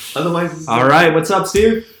Otherwise, All right, what's up,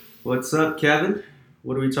 Steve? what's up, Kevin?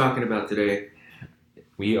 What are we talking about today?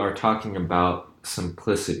 We are talking about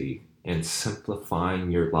simplicity and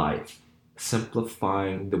simplifying your life,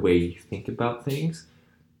 simplifying the way you think about things,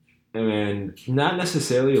 and not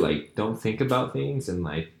necessarily like don't think about things and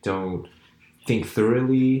like don't think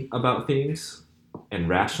thoroughly about things and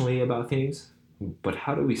rationally about things, but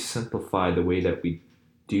how do we simplify the way that we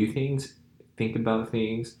do things, think about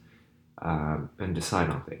things, and decide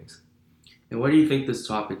on things? And why do you think this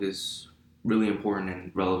topic is really important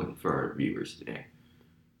and relevant for our viewers today?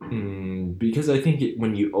 Because I think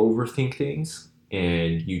when you overthink things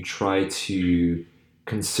and you try to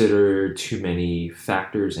consider too many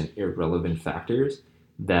factors and irrelevant factors,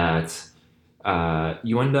 that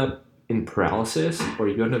you end up in paralysis or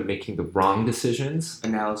you end up making the wrong decisions.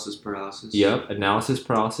 Analysis paralysis. Yep, analysis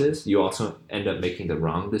paralysis. You also end up making the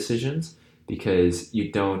wrong decisions because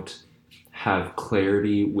you don't have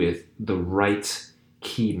clarity with the right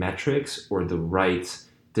key metrics or the right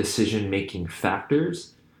decision making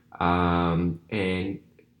factors. And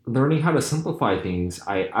learning how to simplify things,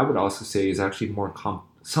 I would also say, is actually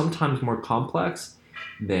sometimes more complex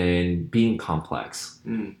than being complex.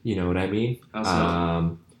 You know what I mean?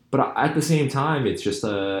 But at the same time, it's just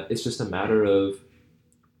a matter of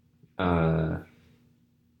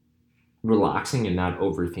relaxing and not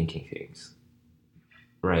overthinking things,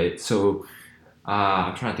 right? So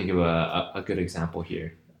I'm trying to think of a good example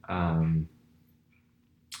here.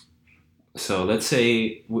 So let's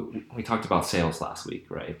say we talked about sales last week,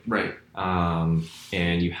 right? Right.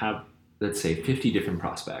 And you have, let's say, 50 different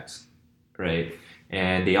prospects, right?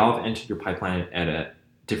 And they all have entered your pipeline at a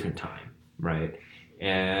different time, right?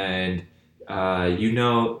 And you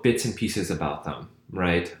know bits and pieces about them,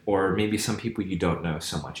 right? Or maybe some people you don't know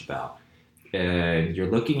so much about. And you're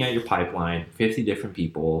looking at your pipeline, 50 different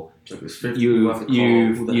people. So there's 50 people have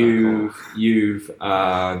to call. You've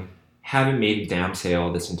haven't made a damn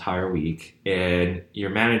sale this entire week, and your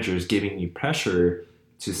manager is giving you pressure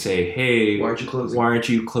to say, hey, Why aren't you closing? Why aren't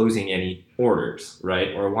you closing any orders, right?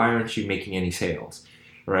 Or why aren't you making any sales,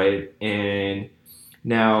 right? And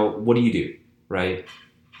now what do, right?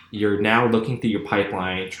 You're now looking through your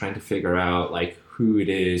pipeline, trying to figure out like who it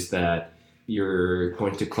is that you're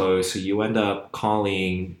going to close. So you end up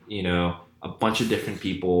calling, a bunch of different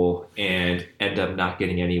people and end up not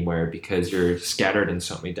getting anywhere because you're scattered in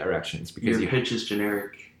so many directions. Because your pitch is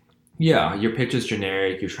generic. Yeah, your pitch is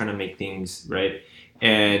generic. You're trying to make things right.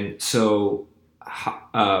 And so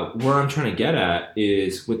where I'm trying to get at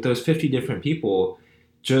is with those 50 different people,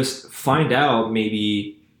 just find out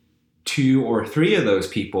maybe 2 or 3 of those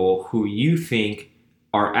people who you think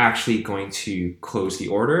are actually going to close the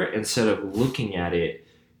order instead of looking at it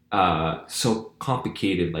so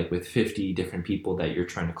complicated, like with 50 different people that you're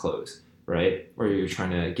trying to close, right? Or you're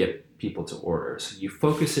trying to get people to order. So you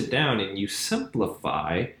focus it down and you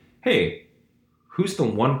simplify, hey, who's the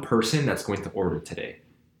one person that's going to order today?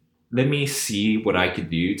 Let me see what I could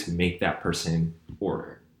do to make that person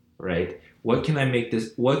order, right? What can I make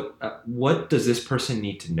this, what does this person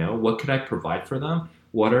need to know? What could I provide for them?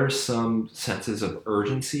 What are some senses of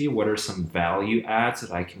urgency? What are some value adds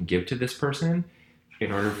that I can give to this person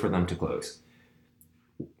in order for them to close?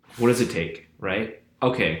 What does it take, right?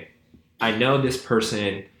 Okay, I know this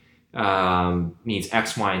person needs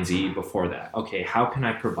X, Y, and Z before that. Okay, how can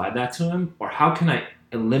I provide that to him? Or how can I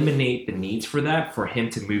eliminate the needs for that for him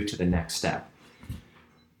to move to the next step?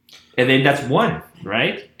 And then that's 1,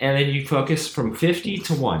 right? And then you focus from 50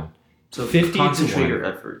 to 1. So 50 concentrate to 1. your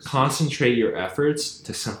efforts. Concentrate your efforts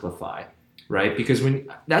to simplify, right? Because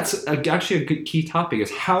that's actually a good key topic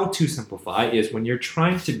is how to simplify. Is when you're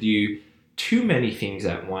trying to do too many things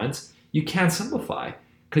at once, you can't simplify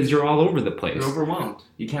because you're all over the place. You're overwhelmed.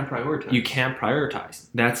 You can't prioritize.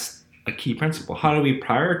 That's a key principle. How do we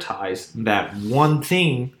prioritize that one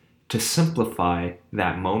thing to simplify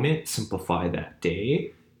that moment, simplify that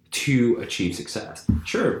day to achieve success?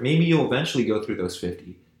 Sure, maybe you'll eventually go through those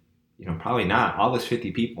 50. Probably not. All those 50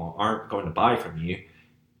 people aren't going to buy from you.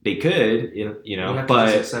 They could, but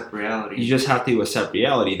just accept reality. You just have to accept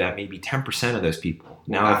reality that maybe 10% of those people.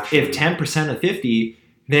 Now, if 10% of 50,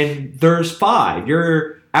 then there's 5.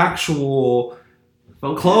 Your actual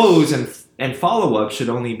close and follow-up should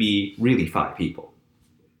only be really 5 people.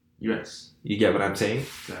 Yes. You get what I'm saying?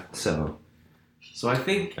 Exactly. So I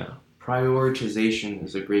think prioritization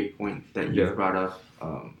is a great point that you brought up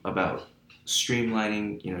about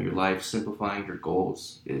streamlining, your life, simplifying your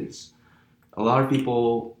goals. Is a lot of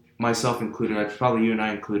people, myself included, probably you and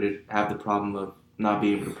I included, have the problem of not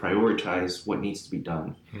being able to prioritize what needs to be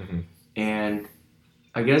done. Mm-hmm. And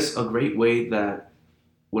I guess a great way that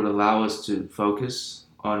would allow us to focus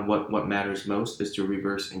on what matters most is to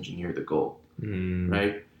reverse engineer the goal, Mm.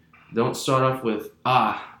 right? Don't start off with,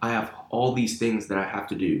 I have all these things that I have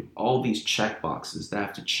to do, all these check boxes that I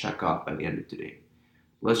have to check off by the end of today.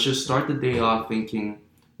 Let's just start the day off thinking,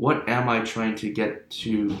 what am I trying to get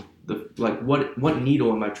to what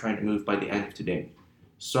needle am I trying to move by the end of today?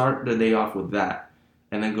 Start the day off with that,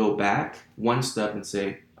 and then go back one step and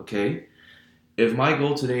say, okay, if my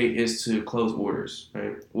goal today is to close orders,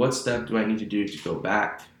 right? What step do I need to do to go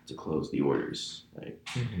back to close the orders, right?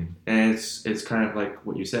 Mm-hmm. And it's kind of like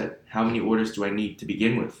what you said. How many orders do I need to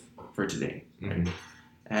begin with for today, right? Mm-hmm.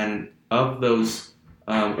 And of those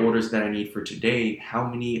orders that I need for today, how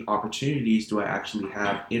many opportunities do I actually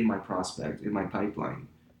have in my prospect, in my pipeline,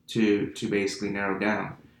 to basically narrow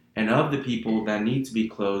down? And of the people that need to be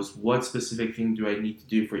closed, what specific thing do I need to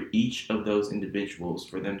do for each of those individuals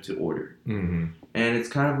for them to order? Mm-hmm. And it's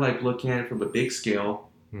kind of like looking at it from a big scale.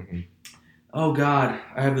 Mm-hmm. Oh God,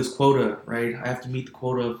 I have this quota, right? I have to meet the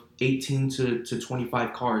quota of 18 to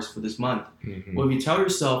 25 cars for this month. Mm-hmm. Well, if you tell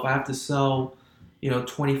yourself I have to sell,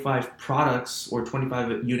 25 products or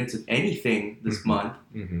 25 units of anything this Mm-hmm. month,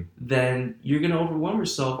 Mm-hmm. then you're going to overwhelm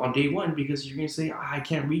yourself on day one because you're going to say, I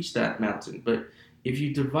can't reach that mountain. But if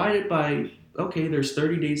you divide it by, okay, there's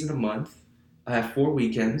 30 days in a month. I have 4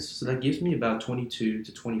 weekends, so that gives me about 22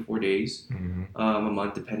 to 24 days Mm-hmm. a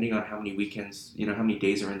month, depending on how many weekends, how many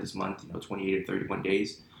days are in this month, 28 or 31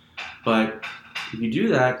 days. But if you do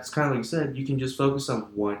that, it's kind of like you said, you can just focus on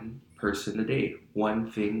one person a day,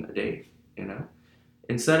 one thing a day,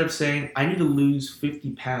 Instead of saying, I need to lose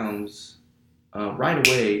 50 pounds right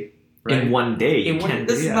away. Right? In one day.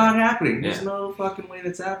 This is not happening. There's Yeah. no fucking way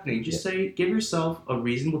that's happening. Just give yourself a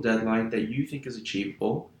reasonable deadline that you think is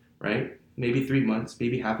achievable, right? Maybe 3 months,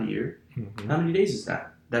 maybe half a year. Mm-hmm. How many days is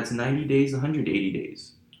that? That's 90 days, 180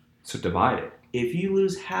 days. So divide it. If you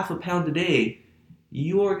lose half a pound a day,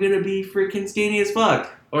 you are going to be freaking skinny as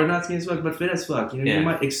fuck. Or not skinny as fuck, but fit as fuck. You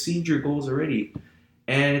might exceed your goals already.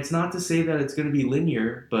 And it's not to say that it's going to be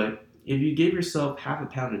linear, but if you give yourself half a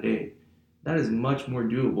pound a day, that is much more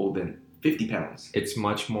doable than 50 pounds. It's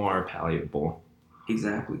much more palatable.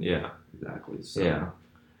 Exactly. Yeah. Exactly. So, Yeah.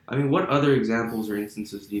 I mean, what other examples or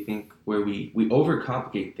instances do you think where we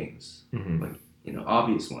overcomplicate things? Mm-hmm. Like,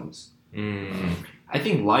 obvious ones. I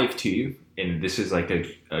think life too, and this is like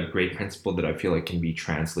a great principle that I feel like can be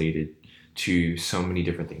translated to so many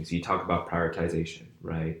different things. You talk about prioritization,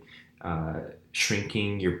 right?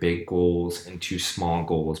 Shrinking your big goals into small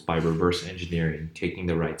goals by reverse engineering, taking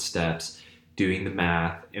the right steps, doing the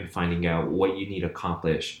math, and finding out what you need to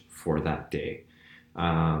accomplish for that day.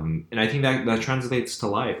 And I think that translates to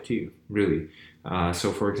life too, really.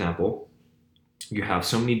 So for example, you have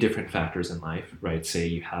so many different factors in life, right? Say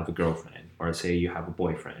you have a girlfriend, or say you have a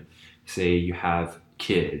boyfriend, say you have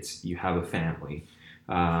kids, you have a family,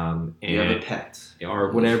 and you have a pet,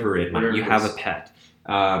 or whatever it might. You have a is. pet,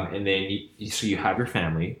 and then so you have your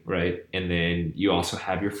family, right? And then you also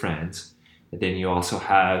have your friends, and then you also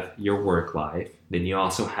have your work life. Then you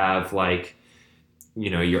also have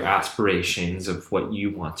your aspirations of what you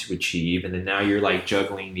want to achieve, and then now you're like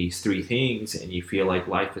juggling these 3 things, and you feel like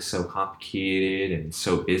life is so complicated and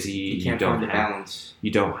so busy. You can't find a balance.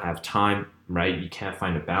 You don't have time, right? You can't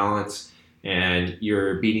find a balance, and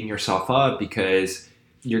you're beating yourself up because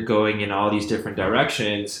you're going in all these different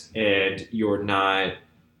directions and you're not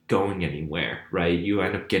going anywhere, right? You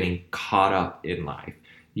end up getting caught up in life.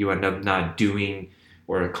 You end up not doing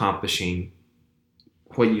or accomplishing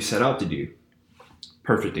what you set out to do.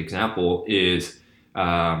 Perfect example is,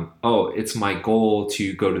 it's my goal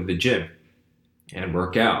to go to the gym and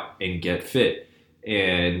work out and get fit.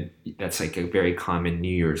 And that's like a very common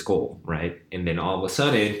New Year's goal, right? And then all of a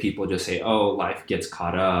sudden, people just say, "Oh, life gets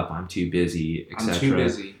caught up. I'm too busy, etc." I'm too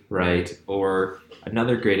busy, right? Or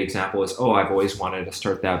another great example is, "Oh, I've always wanted to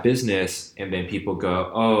start that business," and then people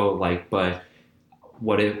go, "Oh, but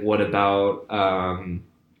what about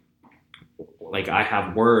I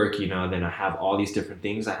have work, then I have all these different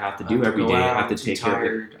things I have to do every day. I have to take care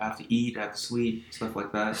of it. I have to eat, I have to sleep, stuff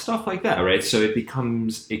like that." Stuff like that, right? So it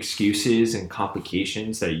becomes excuses and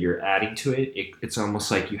complications that you're adding to it. It's almost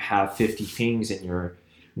like you have 50 things in your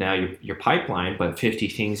pipeline, but 50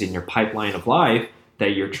 things in your pipeline of life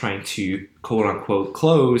that you're trying to quote unquote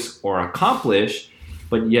close or accomplish,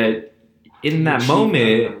 but yet in that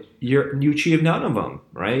moment you achieve none of them,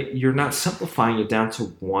 right? You're not simplifying it down to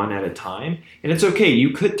one at a time. And it's okay.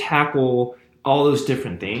 You could tackle all those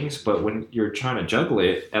different things, but when you're trying to juggle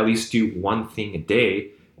it, at least do one thing a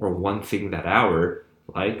day or one thing that hour.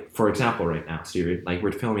 Like, for example, right now, Steven, like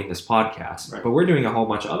we're filming this podcast, right, but we're doing a whole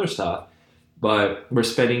bunch of other stuff. But we're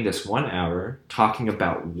spending this 1 hour talking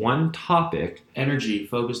about one topic. Energy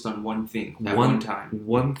focused on one thing at one time.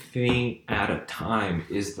 One thing at a time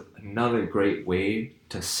is another great way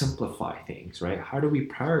to simplify things, right? How do we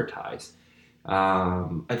prioritize?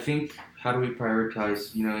 I think, how do we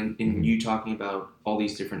prioritize, in you talking about all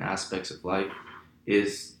these different aspects of life,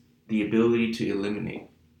 is the ability to eliminate,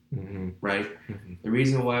 right? The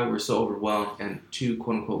reason why we're so overwhelmed and too,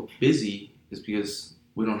 quote unquote, busy is because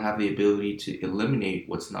we don't have the ability to eliminate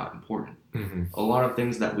what's not important. A lot of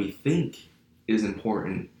things that we think is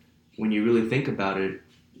important, when you really think about it,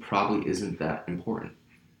 probably isn't that important,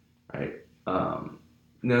 right?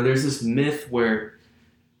 Now, there's this myth where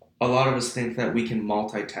a lot of us think that we can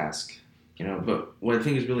multitask, but what I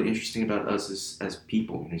think is really interesting about us as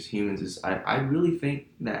people and as humans is I really think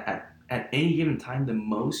that at any given time, the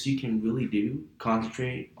most you can really do,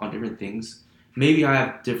 concentrate on different things. Maybe I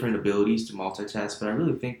have different abilities to multitask, but I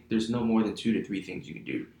really think there's no more than 2 to 3 things you can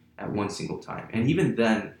do at one single time. And even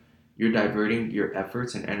then, you're diverting your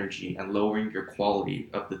efforts and energy and lowering your quality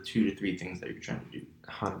of the 2 to 3 things that you're trying to do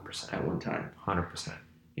 100% at one time.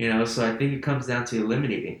 100%. So I think it comes down to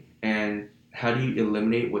eliminating. And how do you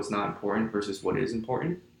eliminate what's not important versus what is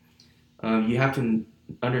important? You have to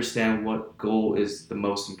understand what goal is the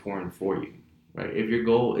most important for you, right? If your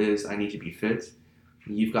goal is, I need to be fit,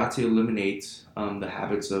 you've got to eliminate the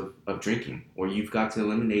habits of drinking, or you've got to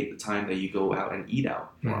eliminate the time that you go out and eat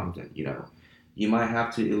out more often. You might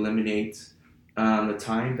have to eliminate the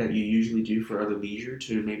time that you usually do for other leisure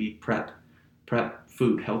to maybe prep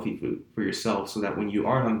food, healthy food for yourself, so that when you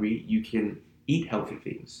are hungry, you can eat healthy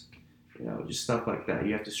things. Just stuff like that.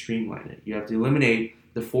 You have to streamline it. You have to eliminate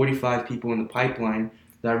the 45 people in the pipeline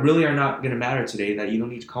that really are not going to matter today, that you don't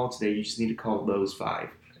need to call today. You just need to call those 5.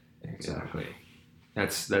 Exactly.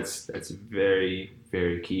 That's very,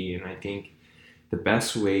 very key. And I think the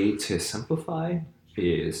best way to simplify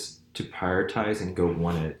is to prioritize and go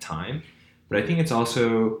one at a time. But I think it's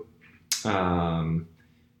also,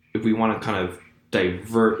 if we want to kind of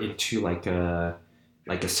divert into like a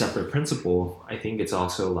separate principle, I think it's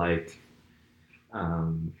also like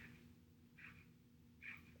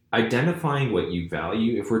identifying what you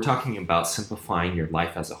value. If we're talking about simplifying your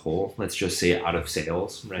life as a whole, let's just say out of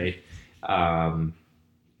sales, right?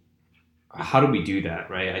 How do we do that,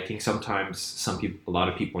 right? I think sometimes a lot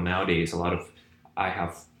of people nowadays, I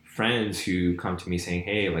have friends who come to me saying,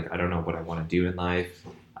 hey, like, I don't know what I want to do in life.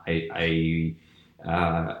 You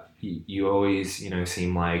always,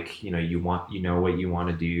 seem like, you what you want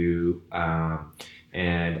to do.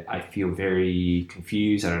 And I feel very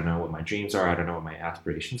confused. I don't know what my dreams are. I don't know what my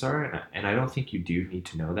aspirations are. And I don't think you do need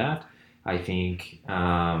to know that. I think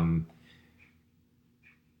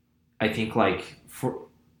like for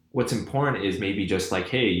what's important is maybe just like,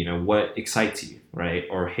 hey, what excites you, right?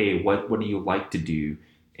 Or, hey, what do you like to do?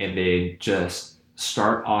 And then just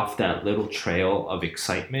start off that little trail of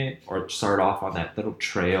excitement, or start off on that little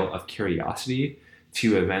trail of curiosity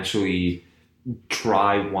to eventually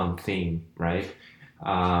try one thing, right?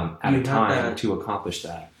 At a time to accomplish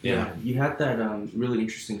that. Yeah. You had that really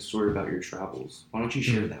interesting story about your travels. Why don't you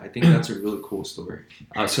share that? I think that's a really cool story.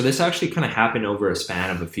 So this actually kind of happened over a span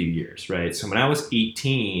of a few years, right? So when I was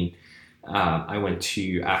 18, I went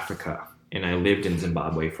to Africa and I lived in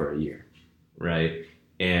Zimbabwe for a year, right?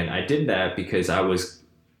 And I did that because I was,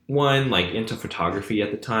 one, like into photography at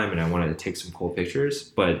the time and I wanted to take some cool pictures.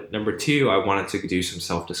 But number 2, I wanted to do some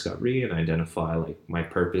self-discovery and identify like my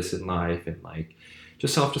purpose in life and like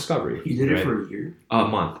just self-discovery. You did it for a year? A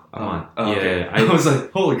month. Oh, yeah. Okay. I was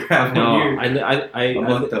like, holy crap, no, 1 year. I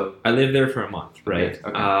lived there for a month, right?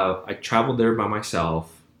 Okay. I traveled there by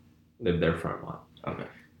myself, lived there for a month. Okay.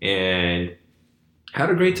 And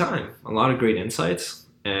had a great time. A lot of great insights.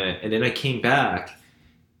 And then I came back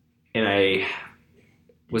and I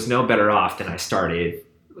was no better off than I started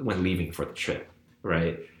when leaving for the trip,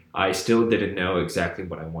 right? I still didn't know exactly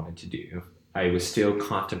what I wanted to do. I was still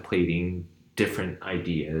contemplating different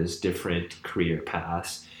ideas, different career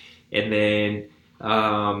paths. And then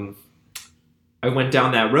I went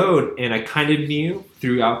down that road and I kind of knew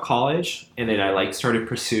throughout college. And then I like started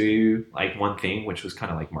pursue like one thing, which was kind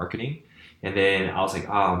of like marketing. And then I was like,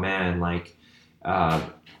 oh man, like,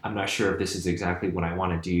 I'm not sure if this is exactly what I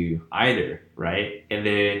want to do either, right? And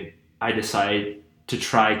then I decide to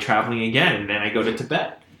try traveling again, and then I go to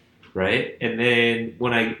Tibet, right? And then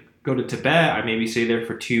when I go to Tibet, I maybe stay there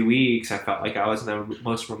for 2 weeks. I felt like I was in the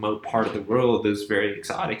most remote part of the world. It was very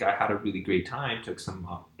exotic. I had a really great time, took some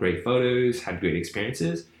great photos, had great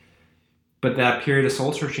experiences. But that period of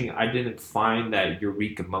soul searching, I didn't find that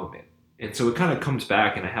eureka moment. And so it kind of comes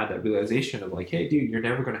back, and I had that realization of like, hey, dude, you're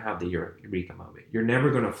never going to have the eureka moment. You're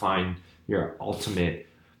never going to find your ultimate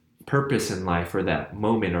purpose in life or that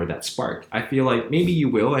moment or that spark. I feel like maybe you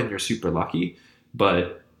will and you're super lucky,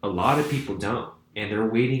 but a lot of people don't. And they're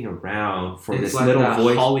waiting around for it's this like little that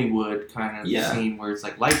voice. Hollywood kind of Yeah. scene where it's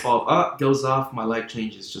like light bulb up goes off, my life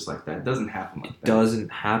changes just like that. It doesn't happen like It that. doesn't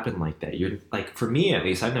happen like that. You're like, for me at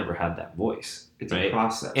least, I've never had that voice. It's right? a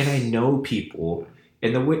process. And I know people,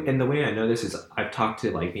 and the way I know this is I've talked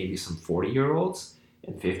to like maybe some 40-year-olds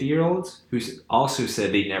and 50-year-olds who also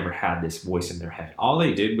said they never had this voice in their head. All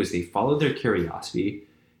they did was they followed their curiosity,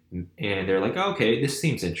 and they're like, oh, okay, this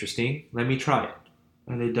seems interesting. Let me try it.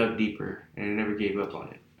 And they dug deeper, and they never gave up on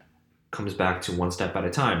it. Comes back to one step at a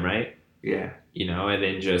time, right? Yeah. And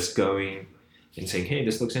then just going and saying, hey,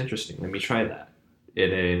 this looks interesting. Let me try that.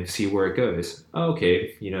 And then see where it goes. Oh,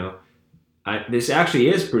 okay, this actually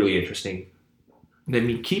is really interesting. Let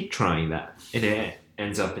me keep trying that. And it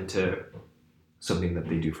ends up into something that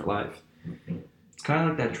they do for life. It's kind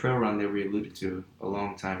of like that trail run that we alluded to a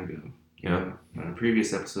long time ago. On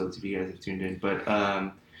previous episodes, if you guys have tuned in.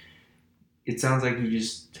 But it sounds like you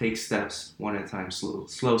just take steps one at a time, slow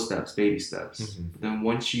steps, baby steps. Mm-hmm. But then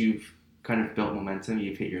once you've kind of built momentum,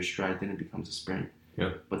 you've hit your stride, then it becomes a sprint.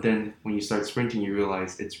 Yeah. But then when you start sprinting, you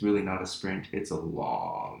realize it's really not a sprint. It's a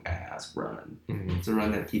long ass run. Mm-hmm. It's a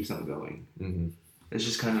run that keeps on going. Mm-hmm. It's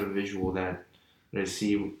just kind of a visual that I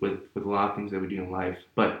see with a lot of things that we do in life.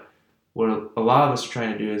 But what a lot of us are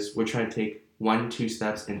trying to do is we're trying to take 1-2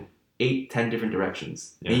 steps in 8-10 different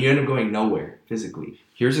directions. Yeah. And you end up going nowhere physically.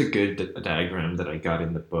 Here's a good diagram that I got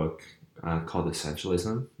in the book called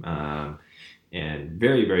Essentialism. And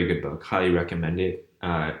very, very good book. Highly recommend it.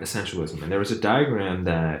 Essentialism. And there was a diagram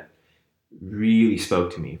that really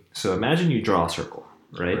spoke to me. So imagine you draw a circle,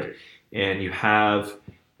 right? And you have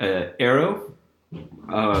an arrow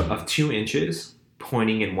of 2 inches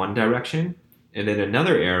pointing in one direction, and then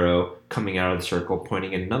another arrow coming out of the circle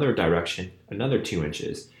pointing in another direction, another 2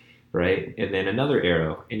 inches, right? And then another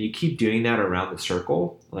arrow. And you keep doing that around the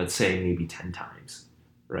circle, let's say maybe 10 times,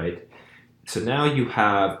 right? So now you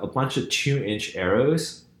have a bunch of 2-inch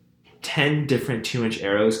arrows, 10 different 2-inch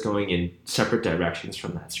arrows going in separate directions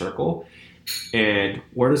from that circle. And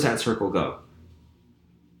where does that circle go?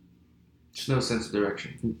 There's no sense of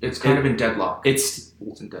direction. It's kind of in deadlock. It's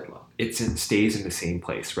in deadlock. It stays in the same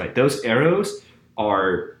place, right? Those arrows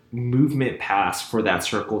are movement paths for that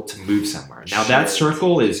circle to move somewhere. Now that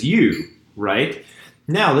circle is you, right?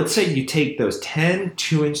 Now let's say you take those 10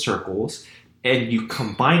 2-inch circles and you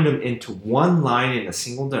combine them into one line in a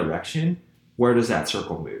single direction. Where does that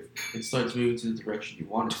circle move? It starts moving to the direction you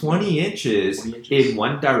want it to. 20 inches in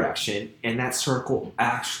one direction, and that circle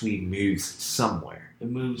actually moves somewhere. It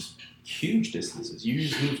moves huge distances. You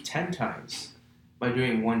just move 10 times by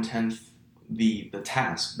doing 1/10 the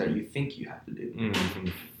task that you think you have to do. Mm-hmm.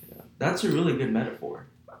 Yeah. That's a really good metaphor.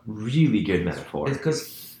 Really good metaphor.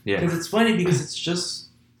 Because it's funny because it's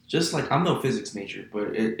just like, I'm no physics major, but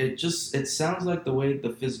it sounds like the way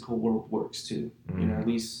the physical world works too. Mm-hmm.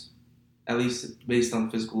 At least based on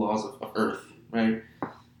physical laws of Earth, right?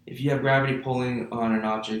 If you have gravity pulling on an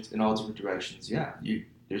object in all different directions,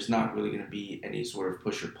 there's not really going to be any sort of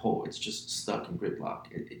push or pull. It's just stuck in gridlock.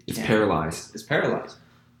 It's paralyzed. It's paralyzed.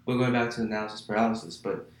 We're going back to analysis paralysis,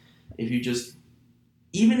 but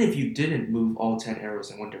even if you didn't move all 10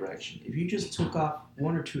 arrows in one direction, if you just took off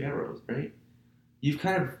 1 or 2 arrows, right? You've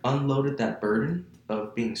kind of unloaded that burden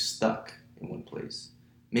of being stuck in one place.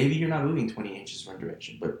 Maybe you're not moving 20 inches in one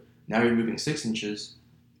direction, but now you're moving 6 inches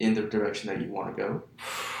in the direction that you want to go.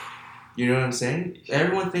 You know what I'm saying?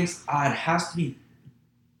 Everyone thinks, it has to be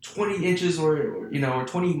 20 inches or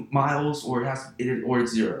 20 miles or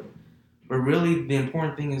it's 0. But really, the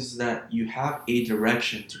important thing is that you have a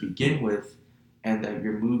direction to begin with and that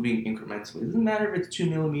you're moving incrementally. It doesn't matter if it's 2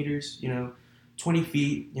 millimeters, 20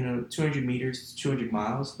 feet, 200 meters, 200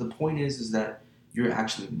 miles. The point is that you're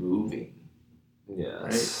actually moving.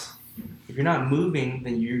 Yes. Right? If you're not moving,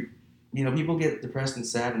 then people get depressed and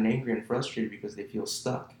sad and angry and frustrated because they feel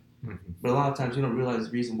stuck. Mm-hmm. But a lot of times we don't realize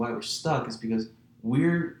the reason why we're stuck is because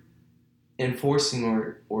we're enforcing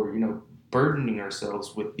or burdening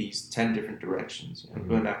ourselves with these 10 different directions. Mm-hmm.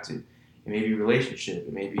 Going back to, it may be relationship,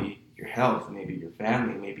 it may be your health, it may be your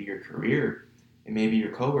family, it may be your career, it may be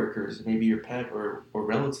your coworkers, it may be your pet or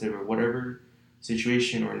relative or whatever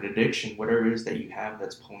situation or an addiction, whatever it is that you have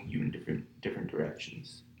that's pulling you in different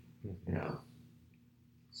directions. Mm-hmm.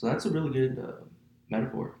 So that's a really good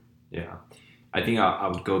metaphor. Yeah. I think I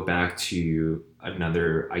would go back to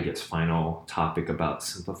another, final topic about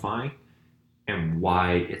simplifying and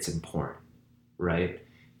why it's important, right?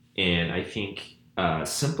 And I think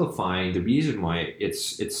simplifying, the reason why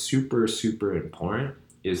it's super, super important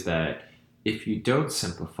is that if you don't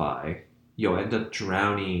simplify, you'll end up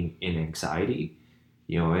drowning in anxiety.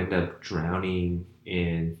 You'll end up drowning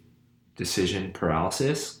in decision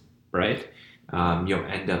paralysis, right? You'll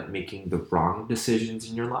end up making the wrong decisions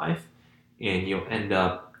in your life, and you'll end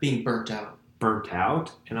up being burnt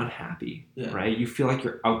out and unhappy, right? You feel like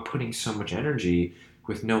you're outputting so much energy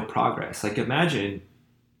with no progress. Like, imagine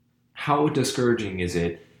how discouraging is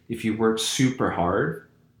it if you work super hard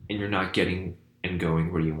and you're not getting and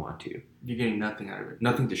going where you want to? You're getting nothing out of it.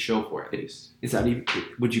 Nothing to show for it, at least. Is that even,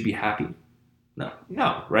 would you be happy?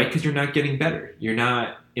 No, right? Because you're not getting better. You're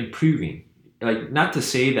not improving. Like, not to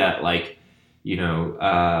say that, like,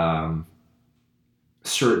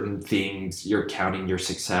 certain things you're counting your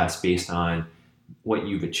success based on what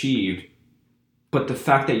you've achieved, but the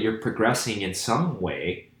fact that you're progressing in some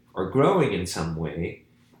way or growing in some way,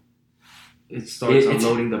 it starts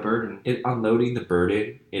unloading the burden.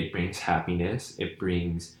 It brings happiness. It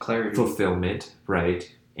brings clarity, fulfillment, right?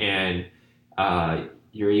 And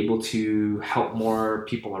you're able to help more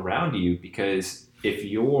people around you, because if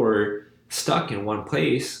you're stuck in one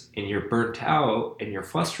place and you're burnt out and you're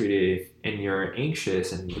frustrated and you're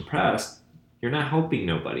anxious and depressed, you're not helping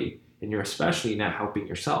nobody, and you're especially not helping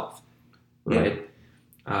yourself, right?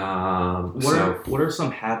 What are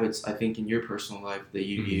some habits, I think, in your personal life that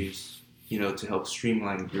you use, to help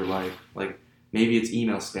streamline your life? Like, maybe it's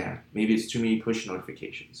email spam, maybe it's too many push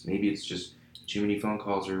notifications, maybe it's just too many phone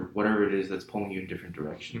calls, or whatever it is that's pulling you in different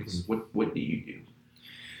directions. What do you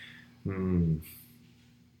do?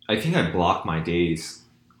 I think I block my days.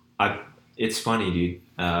 It's funny, dude.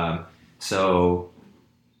 So,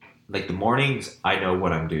 like, the mornings, I know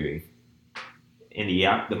what I'm doing. And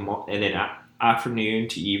then afternoon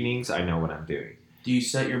to evenings, I know what I'm doing. Do you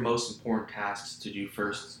set your most important tasks to do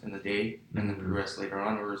first in the day and then progress later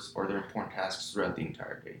on, or are there important tasks throughout the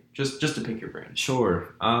entire day? Just to pick your brain.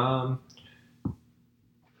 Sure.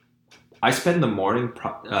 I spend the morning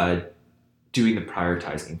doing the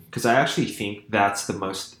prioritizing, because I actually think that's the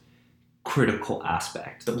most critical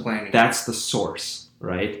aspect. The planning. That's the source,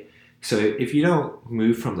 right? So if you don't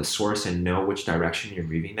move from the source and know which direction you're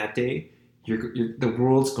moving that day, the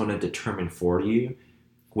world's going to determine for you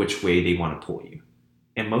which way they want to pull you.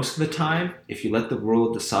 And most of the time, if you let the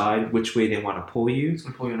world decide which way they want to pull you, it's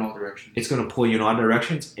going to pull you in all directions. It's going to pull you in all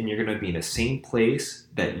directions, and you're going to be in the same place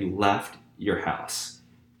that you left your house.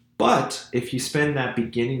 But if you spend that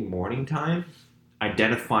beginning morning time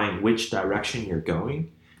identifying which direction you're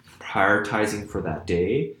going, prioritizing for that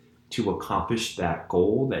day to accomplish that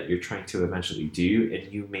goal that you're trying to eventually do,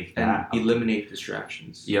 and you make that... And eliminate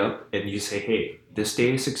distractions. Yep. And you say, hey, this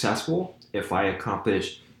day is successful if I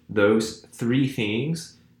accomplish those 3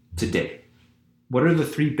 things today. What are the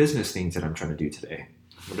 3 business things that I'm trying to do today?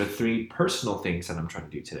 What are the 3 personal things that I'm trying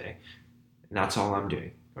to do today? And that's all I'm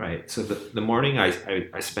doing, right? So the morning,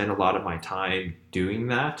 I spend a lot of my time doing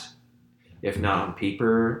that. If not on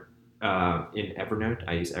paper, in Evernote.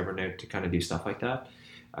 I use Evernote to kind of do stuff like that.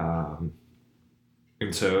 And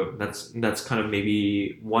so that's kind of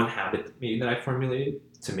maybe one habit that I formulated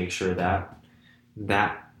to make sure that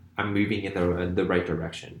I'm moving in the right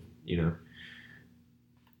direction,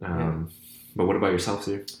 But what about yourself,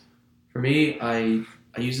 Sue? For me, I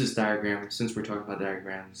use this diagram, since we're talking about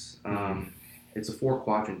diagrams. It's a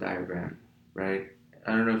 4-quadrant diagram, right?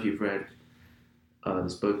 I don't know if you've read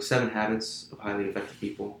this book, 7 Habits of Highly Effective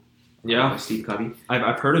People. Yeah. By Steve Covey.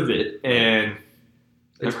 I've heard of it, and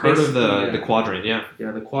I've heard of the quadrant, yeah.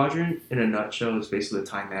 Yeah, the quadrant, in a nutshell, is basically the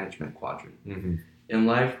time management quadrant. Mm-hmm. In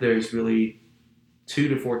life, there's really 2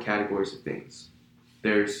 to 4 categories of things.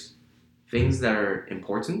 There's things that are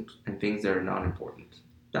important and things that are not important.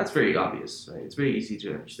 That's very obvious, right? It's very easy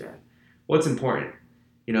to understand. What's important?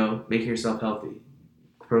 Making yourself healthy,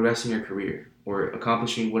 progressing your career, or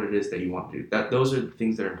accomplishing what it is that you want to do. Those are the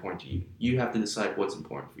things that are important to you. You have to decide what's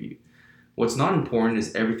important for you. What's not important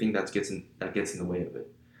is everything that gets in the way of it.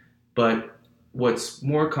 But what's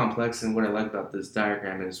more complex, and what I like about this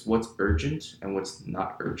diagram, is what's urgent and what's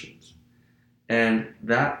not urgent. And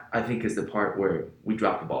that, I think, is the part where we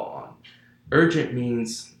drop the ball on. Urgent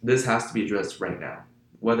means this has to be addressed right now,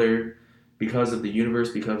 whether because of the universe,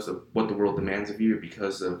 because of what the world demands of you, or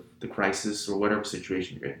because of the crisis or whatever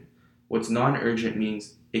situation you're in. What's non-urgent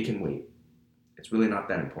means it can wait. It's really not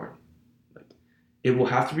that important. It will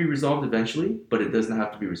have to be resolved eventually, but it doesn't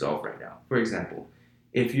have to be resolved right now. For example,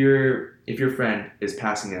 if your friend is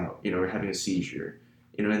passing out, or having a seizure,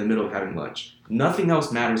 in the middle of having lunch, nothing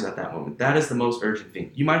else matters at that moment. That is the most urgent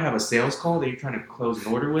thing. You might have a sales call that you're trying to close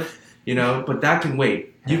an order with, but that can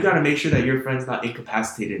wait. You've got to make sure that your friend's not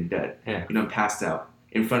incapacitated and dead, passed out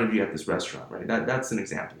in front of you at this restaurant, right? That's an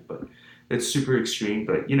example, but it's super extreme,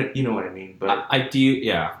 but you know what I mean. But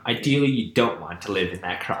ideally, you don't want to live in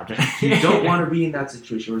that quadrant. you don't want to be in that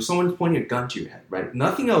situation where someone's pointing a gun to your head, right?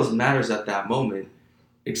 Nothing else matters at that moment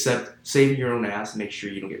except saving your own ass and make sure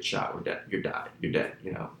you don't get shot or dead. You're dead,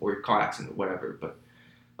 you know, or car accident, or whatever. But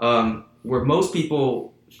where most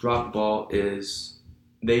people drop the ball is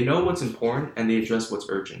they know what's important and they address what's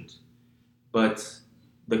urgent. But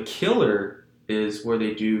the killer is where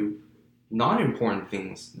they do non-important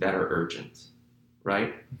things that are urgent,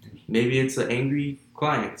 right? Maybe it's the angry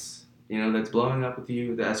clients, you know, that's blowing up with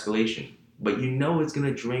you, the escalation, but you know it's going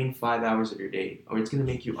to drain 5 hours of your day, or it's going to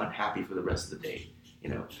make you unhappy for the rest of the day, you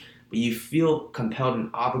know. But you feel compelled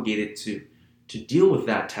and obligated to deal with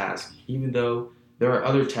that task, even though there are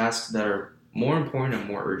other tasks that are more important and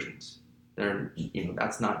more urgent. That are, you know,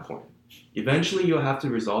 that's not important. Eventually, you'll have to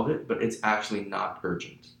resolve it, but it's actually not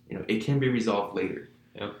urgent. You know, it can be resolved later.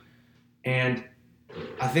 Yep. And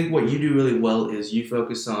I think what you do really well is you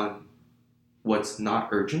focus on what's not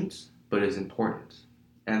urgent but is important.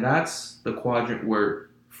 And that's the quadrant where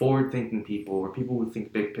forward-thinking people, or people who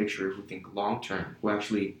think big picture, who think long-term, who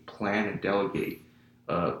actually plan and delegate,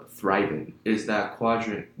 thrive in, is that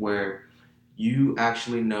quadrant where you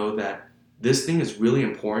actually know that this thing is really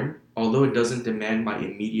important, although it doesn't demand my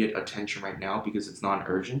immediate attention right now because it's not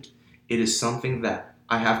urgent. It is something that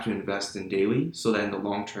I have to invest in daily so that in the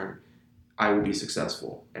long term, I will be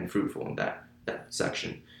successful and fruitful in that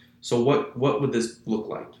section. So what would this look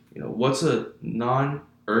like? You know, what's a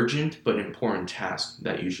non-urgent but important task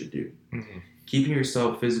that you should do? Mm-hmm. Keeping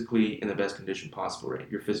yourself physically in the best condition possible, right?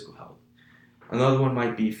 Your physical health. Another one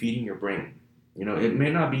might be feeding your brain. You know, it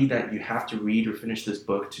may not be that you have to read or finish this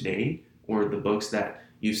book today, or the books that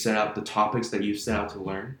you set out, the topics that you set out to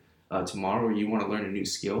learn tomorrow, or you want to learn a new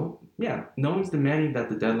skill. Yeah, no one's demanding that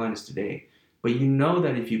the deadline is today. But you know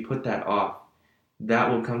that if you put that off, that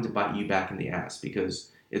will come to bite you back in the ass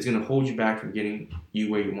because it's going to hold you back from getting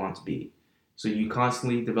you where you want to be. So you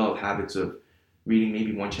constantly develop habits of reading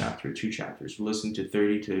maybe 1 chapter, 2 chapters, listen to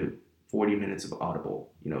 30 to 40 minutes of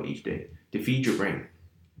Audible, you know, each day to feed your brain.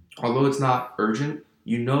 Although it's not urgent,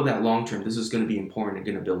 you know that long term this is going to be important and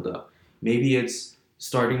going to build up. Maybe it's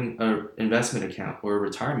starting an investment account or a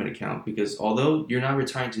retirement account, because although you're not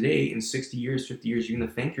retiring today, in 60 years, 50 years, you're going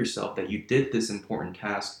to thank yourself that you did this important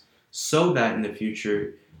task so that in the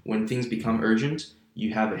future, when things become urgent,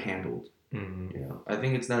 you have it handled. Mm-hmm. You know, I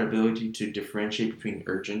think it's that ability to differentiate between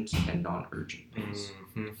urgent and non-urgent things.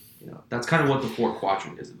 Mm-hmm. You know, that's kind of what the 4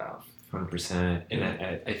 quadrant is about. 100%. And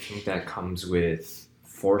I think that comes with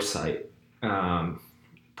foresight.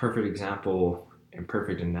 Perfect example and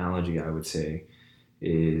perfect analogy, I would say,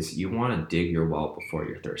 is you want to dig your well before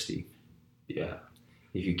you're thirsty. Yeah.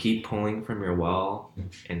 If you keep pulling from your well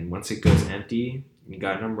and once it goes empty, you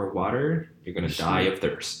got no more water, you're going to die of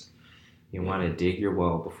thirst. You want to dig your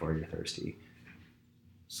well before you're thirsty.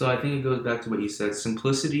 So I think it goes back to what you said.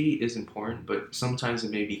 Simplicity is important, but sometimes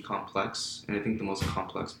it may be complex. And I think the most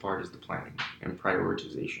complex part is the planning and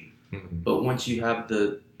prioritization. Mm-hmm. But once you have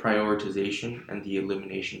the prioritization and the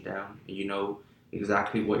elimination down, and you know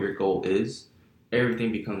exactly what your goal is,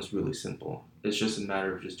 everything becomes really simple. It's just a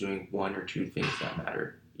matter of just doing 1 or 2 things that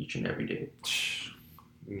matter each and every day.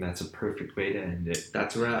 And that's a perfect way to end it.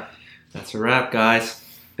 That's a wrap. That's a wrap, guys.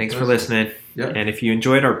 Thanks for listening. Yep. And if you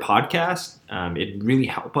enjoyed our podcast, it'd really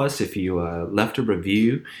help us if you left a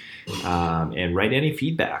review and write any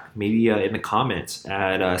feedback, maybe in the comments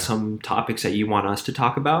at some topics that you want us to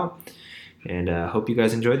talk about. And hope you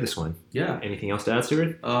guys enjoyed this one. Yeah. Anything else to add,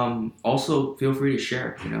 Stuart? Also, feel free to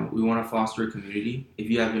share. You know, we want to foster a community. If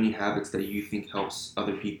you have any habits that you think helps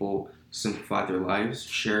other people simplify their lives,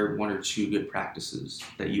 share 1 or 2 good practices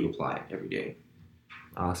that you apply every day.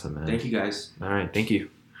 Awesome, man. Thank you, guys. All right. Thank you.